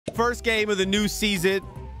First game of the new season.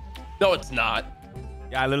 No, it's not.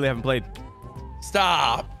 Yeah, I literally haven't played.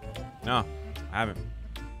 Stop. No, I haven't.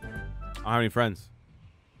 I don't have any friends.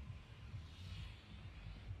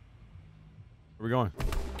 Where are we going?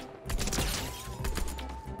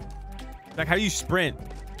 Like, how do you sprint?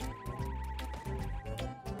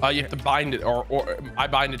 You have to bind it, or I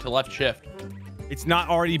bind it to left shift. It's not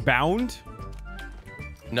already bound?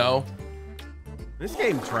 No. This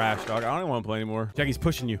game trash, dog. I don't even want to play anymore. Jackie's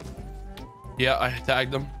pushing you. Yeah, I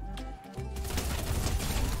tagged them.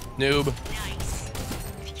 Noob. Nice.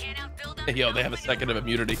 Yo, they have a second of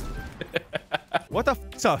immunity. What the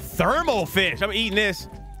f***'s a thermal fish? I'm eating this.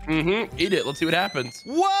 Mm-hmm. Eat it. Let's see what happens.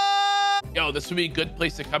 What? Yo, this would be a good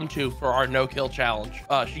place to come to for our no-kill challenge.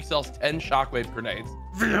 She sells 10 shockwave grenades.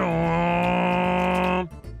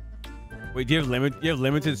 Wait, do you have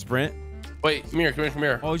limited sprint? Wait, come here, come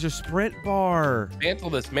here. Oh, it's your sprint bar. Mantle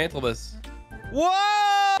this, mantle this.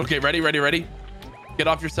 Whoa! Okay, ready. Get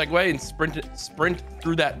off your Segway and sprint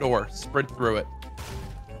through that door. Sprint through it.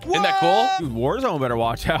 What? Isn't that cool? Dude, Warzone better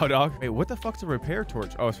watch out, dog. Wait, what the fuck's a repair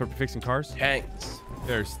torch? Oh, it's for fixing cars? Tanks.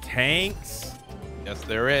 There's tanks. Yes,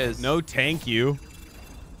 there is. No, thank you.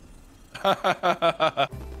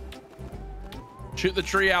 Shoot the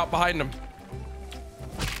tree out behind him.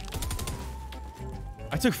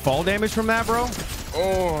 I took fall damage from that, bro.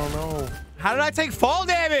 Oh, no. How did I take fall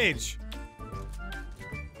damage?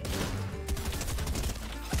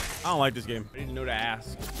 I don't like this game. I didn't know to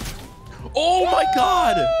ask. Oh, my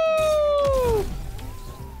God.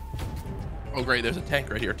 Oh, great. There's a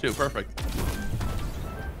tank right here, too. Perfect.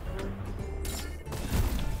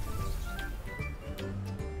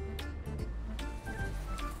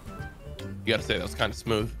 You gotta say, that was kind of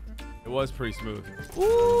smooth. It was pretty smooth.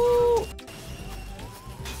 Woo!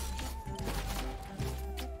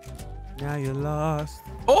 Now you're lost.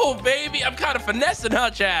 Oh, baby. I'm kind of finessing,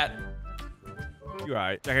 huh, chat? You all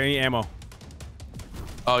right? I need ammo.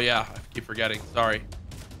 Oh, yeah. I keep forgetting. Sorry.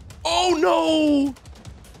 Oh, no.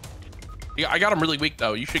 Yeah, I got him really weak,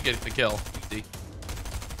 though. You should get the kill. See?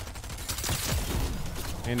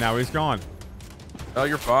 And now he's gone. Oh,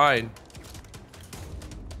 you're fine.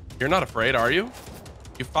 You're not afraid, are you?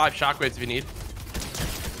 You have 5 shockwaves if you need.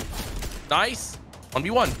 Nice.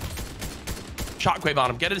 1v1. Shockwave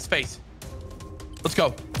on him. Get in his face. Let's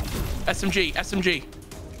go. SMG. SMG.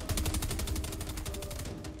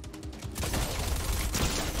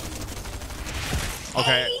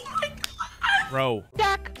 Okay. Oh Bro.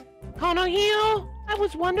 Jack, Connor here. I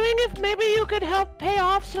was wondering if maybe you could help pay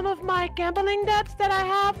off some of my gambling debts that I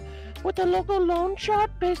have with a local loan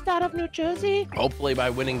shark based out of New Jersey. Hopefully by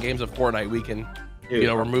winning games of Fortnite, we can, you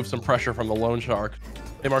know, remove some pressure from the loan shark.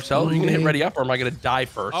 Hey, Marcel, are you gonna hit ready up or am I gonna die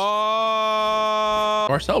first?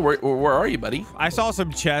 Marcel, where are you, buddy? I saw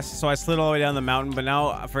some chests, so I slid all the way down the mountain, but now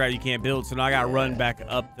I forgot you can't build, so now I gotta run back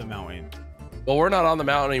up the mountain. Well, we're not on the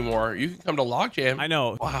mountain anymore. You can come to Logjam. I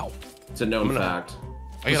know. Wow. It's a known fact.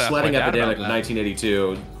 I gotta Sledding ask my dad epidemic of about that.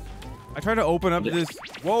 1982. I tried to open up this.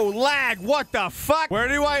 Whoa, lag! What the fuck? Where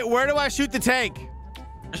do I shoot the tank?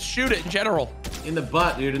 Just shoot it in general. In the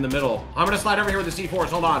butt, dude, in the middle. I'm gonna slide over here with the C4s.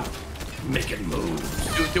 Hold on. Making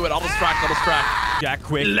moves. Do it. I'll distract. I'll distract. Jack,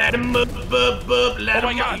 quick. Let him move. Let Oh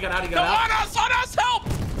him my God. He got out. He No, got out. on us, help!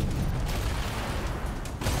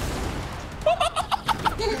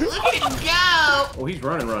 Look at him go. Oh, he's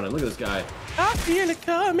running. Look at this guy. I feel it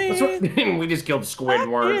coming. We just killed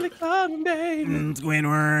Squidward. I feel it coming, baby.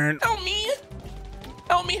 Squidward. Help me.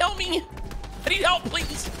 Help me. Help me. I need help,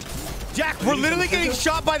 please. Jack, we're literally getting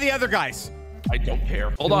shot by the other guys. I don't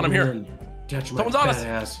care. Hold on, I'm here. Someone's on us.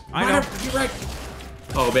 Ass. I know. You're right.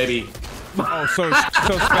 Oh, baby. Oh, so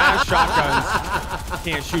Spanish shotguns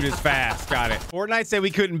can't shoot as fast. Got it. Fortnite said we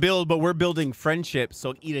couldn't build, but we're building friendship,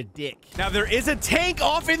 so eat a dick. Now, there is a tank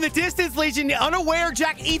off in the distance, Legion. Unaware,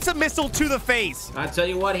 Jack eats a missile to the face. I tell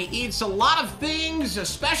you what, he eats a lot of things,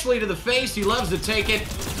 especially to the face. He loves to take it.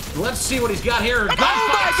 Let's see what he's got here. Oh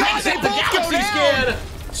my God, they both go down.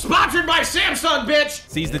 Sponsored by Samsung, bitch.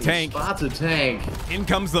 Sees the tank. Spots a tank. In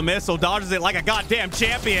comes the missile, dodges it like a goddamn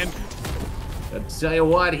champion. I tell you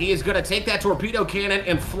what, he is going to take that torpedo cannon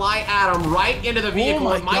and fly at him right into the vehicle.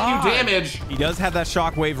 my It might God. do damage. He does have that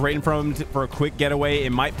shockwave right in front of him for a quick getaway.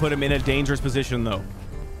 It might put him in a dangerous position, though.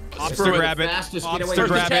 Opts to grab it. Fastest Opts getaway to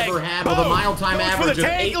he's grab ever it. had with a mile time Goes for average the of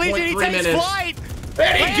tank, Legion. He 8.3 takes minutes. flight.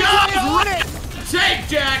 And he Lands goes on right. Take,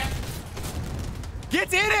 Jack.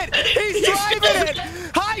 Gets in it. He's driving it.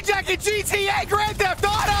 Hijacking GTA Grand Theft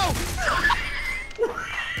Auto.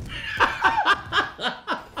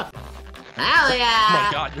 Hell yeah! Oh my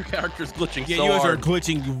God, your character's glitching Yeah, so you guys are hard.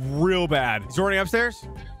 glitching real bad. He's running upstairs.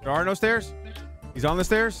 There are no stairs. He's on the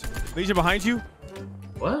stairs. Legion behind you.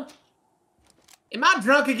 What? Am I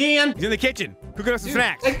drunk again? He's in the kitchen, cooking us some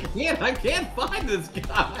snacks. I can't find this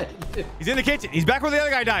guy. He's in the kitchen. He's back where the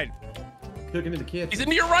other guy died. Cooking in the kitchen. He's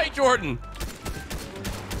into your right, Jordan.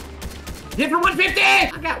 Hit for 150!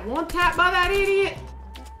 I got one tap by that idiot.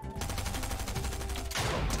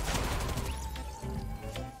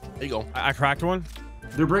 There you go. I cracked one.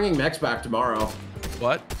 They're bringing mechs back tomorrow.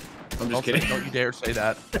 What? I'm just kidding. Don't you dare say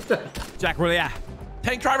that. Jack, where they at?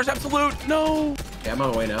 Tank drivers, absolute. No. Yeah, I'm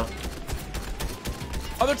on the way now.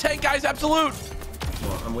 Other tank guys, absolute.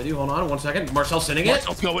 Well, I'm with you. Hold on 1 second. Marcel's sending it.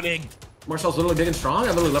 Marcel's going in. Marcel's literally big and strong. I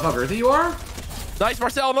literally love how girthy you are. Nice,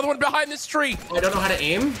 Marcel. Another one behind this tree. I don't know how to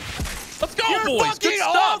aim. Let's go, You're boys. Good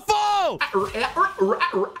stuff. awful!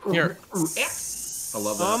 Here. I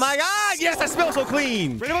love that. Oh my God! Yes, that smells so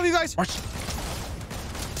clean. Right above you guys.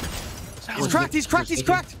 He's cracked. He's cracked. He's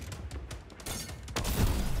cracked.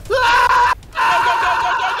 Go.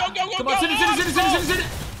 Come on, send it.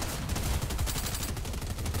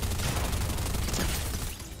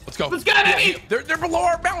 Let's go. Let's go, baby. They're below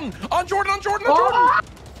our mountain. On Jordan.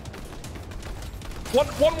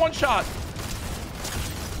 One shot.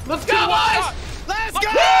 Let's go, boys. Let's go!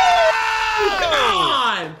 Come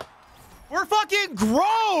on. We're fucking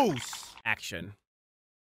gross. Action.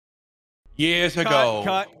 Years ago.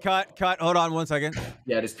 Cut. Hold on 1 second.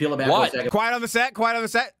 Yeah, just peel it back What? 1 second. Quiet on the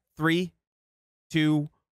set. 3, 2,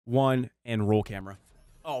 1, and roll camera.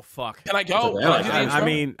 Oh fuck. Can I go? It's Can okay. I do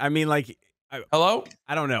the intro? I mean, like, Hello?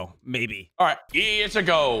 I don't know. Maybe. All right. Years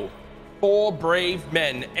ago, 4 brave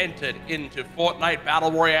men entered into Fortnite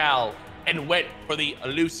Battle Royale and went for the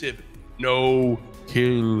elusive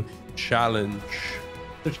no-kill challenge.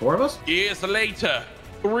 There's 4 of us? Years later,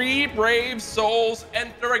 3 brave souls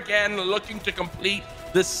enter again looking to complete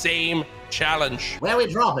the same challenge. Where are we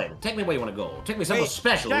dropping? Take me where you want to go. Take me somewhere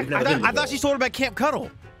special. Jack, We've never been I thought she told about Camp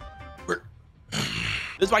Cuddle.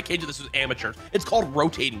 This is why I came to this with amateurs. It's called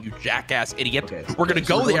rotating, you jackass idiot. Okay. We're gonna Okay,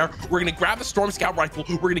 go so there. We're gonna grab the Storm Scout rifle.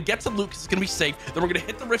 We're gonna get some loot because it's gonna be safe. Then we're gonna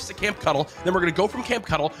hit the rifts at Camp Cuddle. Then we're gonna go from Camp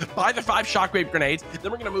Cuddle, buy the 5 shockwave grenades.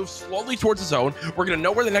 Then we're gonna move slowly towards the zone. We're gonna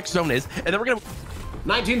know where the next zone is, and then we're gonna.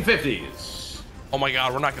 1950s. Oh my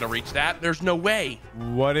God, we're not gonna reach that. There's no way.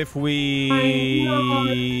 What if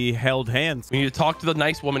we held hands? We need to talk to the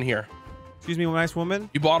nice woman here. Excuse me, nice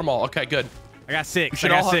woman. You bought them all. Okay, good. I got 6.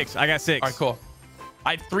 should I got all 6. I got 6. All right, cool.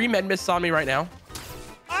 I have 3 med mists on me right now.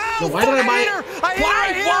 Oh, So why did I buy hit it? her?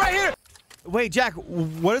 I hit her. Wait, Jack,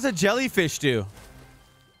 what does a jellyfish do?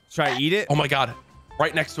 Should I eat it? Oh my God,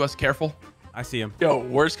 right next to us. Careful. I see him. Yo,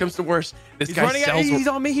 worst comes to worst. This He's guy running at sells. me. He's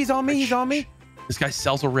on me. He's on me. He's on me. This guy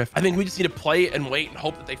sells a rift. I think we just need to play and wait and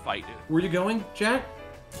hope that they fight, dude. Where are you going, Jack?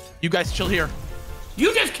 You guys chill here.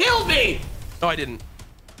 You just killed me! No, I didn't.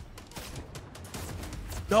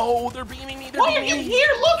 No, they're beaming me. They're Why are beaming you me. here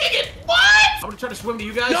looking at what? I'm gonna try to swim to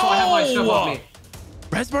you guys so I have my stuff on me.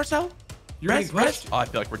 Res, Marcel? You're Res, getting pushed? Oh, I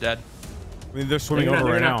feel like we're dead. I mean, they're swimming They're over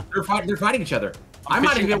not- right they're now. not- They're fighting each other. I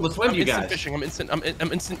might even be able to swim to you guys. Fishing. I'm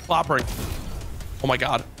instant floppering. Oh my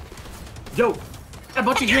God. Yo, a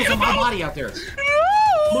bunch of heals on my body out there.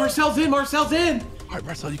 No! Marcel's in. All right,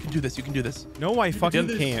 Marcel, you can do this. You can do this. No, I fucking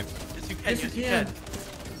this. can't. Yes, you can. Yes, Yes, you you can. can.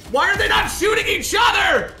 Why are they not shooting each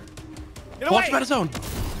other? Get Watch away. him out of zone.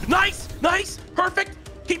 Nice. Perfect.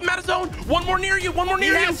 Keep him out of zone. One more near you. He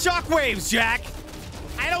has shockwaves, Jack.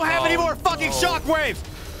 I don't have any more fucking shockwaves.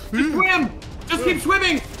 Swim. Just keep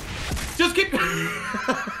swimming. Just keep.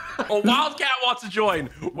 Oh, Wildcat wants to join.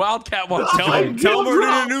 Wildcat wants to Tell join. him we're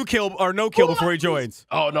doing a new kill or no kill before he joins.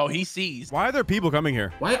 Oh no, he sees. Why are there people coming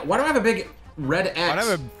here? Why do I have a big red X? I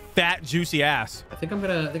have a fat, juicy ass. I think I'm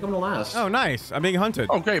gonna last. Oh, nice. I'm being hunted.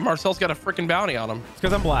 Oh great, Marcel's got a freaking bounty on him. It's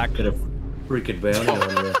because I'm black. Get a freaking bounty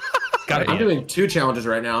on you. Got I'm doing 2 challenges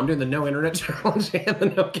right now. I'm doing the no internet challenge and the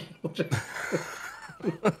no challenge.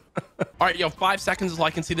 All right, yo, 5 seconds until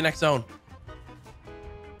I can see the next zone.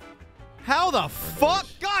 How the fuck?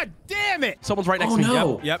 God damn it. Someone's right next Oh to me.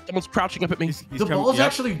 no! Yep. Someone's crouching up at me. He's The coming- balls yep.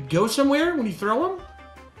 actually go somewhere when you throw them?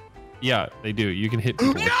 Yeah, they do. You can hit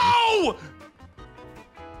people. with them. No!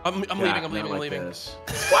 I'm leaving. I'm leaving.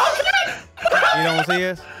 Wildcat! You don't see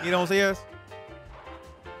us? You don't see us?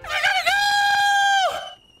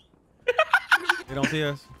 You don't see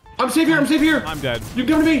us? I'm safe here. I'm safe here. I'm dead. You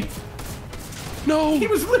come to me. No! He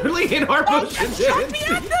was literally in our bushes. Shot me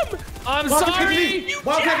at them! I'm Wildcat, sorry. get to me.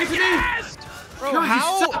 Wildcat, get to me. Yes! Bro, God, you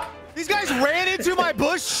how? suck. These guys ran into my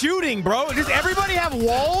bush shooting, bro. Does everybody have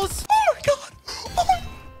walls? Oh my God! Oh my...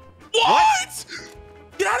 What?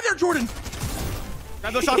 Get out of there, Jordan!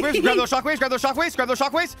 Grab those shockwaves. Grab those shockwaves. Grab those shockwaves. Grab those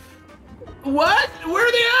shockwaves. What? Where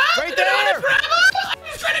are they at? Right Did I there. grab them? I'm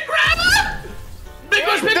just trying to grab them. Big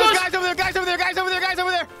bush, big Those bush. guys guys over there, guys over there, guys over there, guys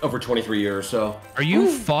over there. Over 23 years, so. Are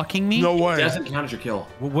you fucking me? No way. Doesn't count as your kill.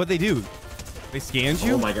 What'd they do? They scanned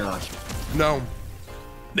you? Oh my gosh. No.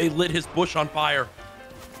 They lit his bush on fire.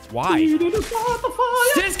 Why?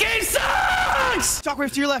 This game sucks!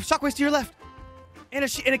 Shockwaves to your left, shockwaves to your left. And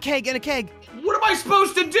a keg, and a keg. What am I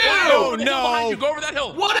supposed to do? Oh, Go behind you. Go over that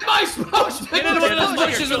hill. What am I supposed to do? Get into those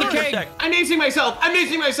bushes with a keg. I'm acing myself. I'm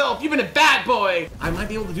acing myself. You've been a bad boy. I might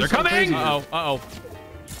be able to do something crazy. Uh-oh, uh-oh.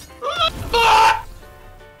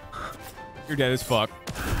 You're dead as fuck.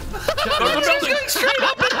 Go to the building. Straight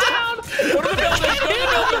up and down! Go to the building. Go to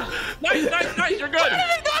the building. Nice. You're good. Why did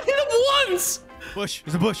I not hit him once? Bush,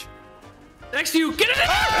 there's a bush. Next to you, get in there!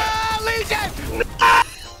 Ah, Legion!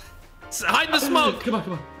 Hide in the smoke. Come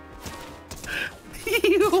on.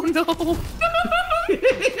 Oh no!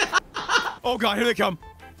 Oh god, here they come.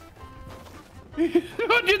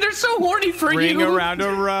 Oh, dude, they're so horny for Ring you. around a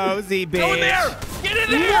rosy bitch. Go in there. Get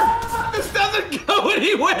in there! This doesn't go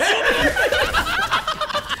anywhere.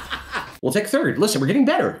 We'll take third. Listen, we're getting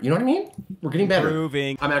better. You know what I mean? We're getting better.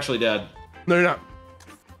 Improving. I'm actually dead. No, you're not.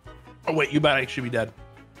 Oh, wait. You might actually be dead.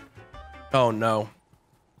 Oh, no.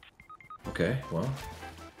 Okay, well.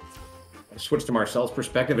 I switched to Marcel's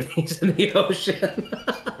perspective and he's in the ocean.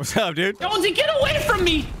 What's up, dude? Jonesy, get away from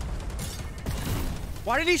me!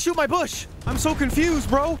 Why did he shoot my bush? I'm so confused,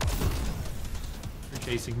 bro. You're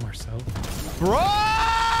chasing Marcel. Bro!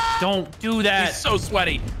 Don't do that. He's so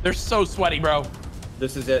sweaty. They're so sweaty, bro.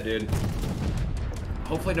 This is it, dude.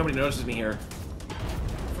 Hopefully nobody notices me here.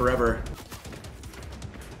 Forever.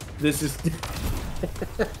 This is...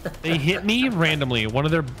 They hit me randomly. One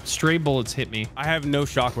of their stray bullets hit me. I have no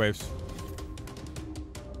shockwaves.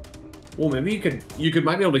 Well, maybe you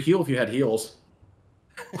might be able to heal if you had heals.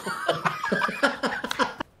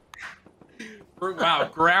 Wow,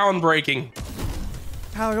 groundbreaking.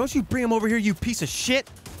 Tyler, don't you bring him over here, you piece of shit.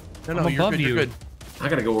 No, I'm you're above good. You're you. good. I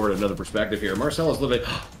gotta go over to another perspective here. Marcel is living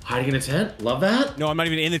hiding in a tent. Love that. No, I'm not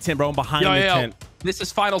even in the tent, bro. I'm behind the tent. This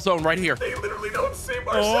is final zone right here. They literally don't see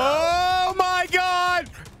Marcel. Oh my god!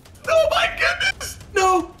 Oh my goodness!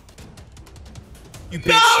 No! You bitch.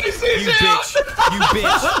 No, he sees you you! bitch. You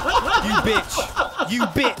bitch. You bitch. You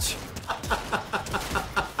bitch.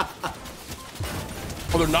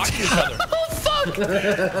 Oh, they're knocking each other.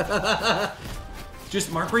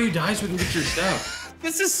 Just mark where you die so we can get your stuff.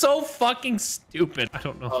 This is so fucking stupid. I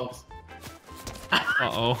don't know. Oh.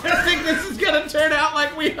 Uh-oh. I think this is gonna turn out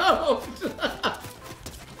like we hoped.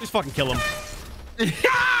 Just fucking kill him. God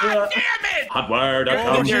damn it!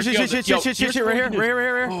 Hotwire.com. Shit, right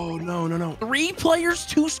here. Oh, no. 3 players,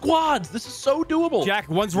 2 squads. This is so doable. Jack,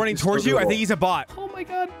 one's running towards you. I think he's a bot. Oh my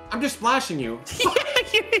god. I'm just splashing you.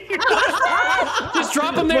 Just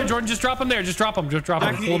drop him there, Jordan. Just drop him there. Just drop him. Just drop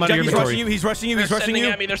him. Pull him out of your Jack, he's rushing inventory. you. He's rushing you. He's They're rushing sending you.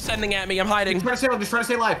 at me. They're sending at me. I'm hiding. Just trying to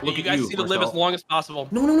stay alive. Look You at guys you, see to live as Marcel. long as possible.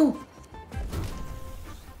 No.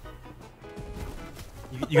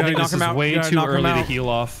 You gotta knock This him is out. way You gotta too knock him early to out. heal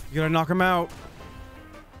off. You gotta knock him out.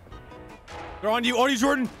 They're on you,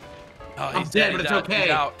 Jordan. Oh, I'm he's dead, dead. but He's it's out. okay.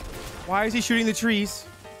 He's out. Why is he shooting the trees?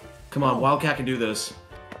 Come on, Wildcat can do this.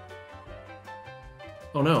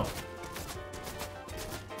 Oh no.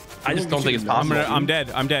 I just don't think it's possible. I'm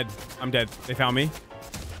dead. I'm dead. They found me.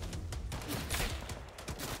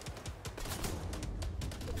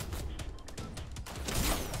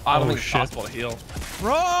 I don't Oh, think it's shit. possible to heal.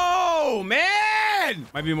 Bro, man!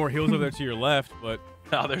 Might be more heals over there to your left, but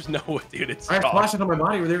No, there's no way, dude. It's I have flashes on my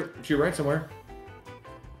body over there to your right somewhere.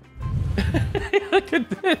 Look at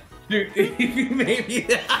this. Dude, maybe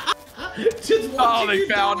just Oh, they you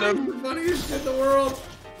found die him. is the funniest shit in the world.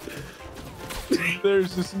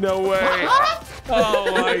 There's just no way.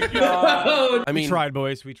 Oh my god. I we mean, tried,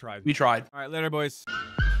 boys. We tried. we tried. All right, later, boys.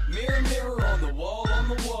 Mirror, mirror on the wall,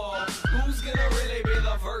 who's gonna really be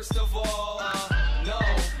the first of all?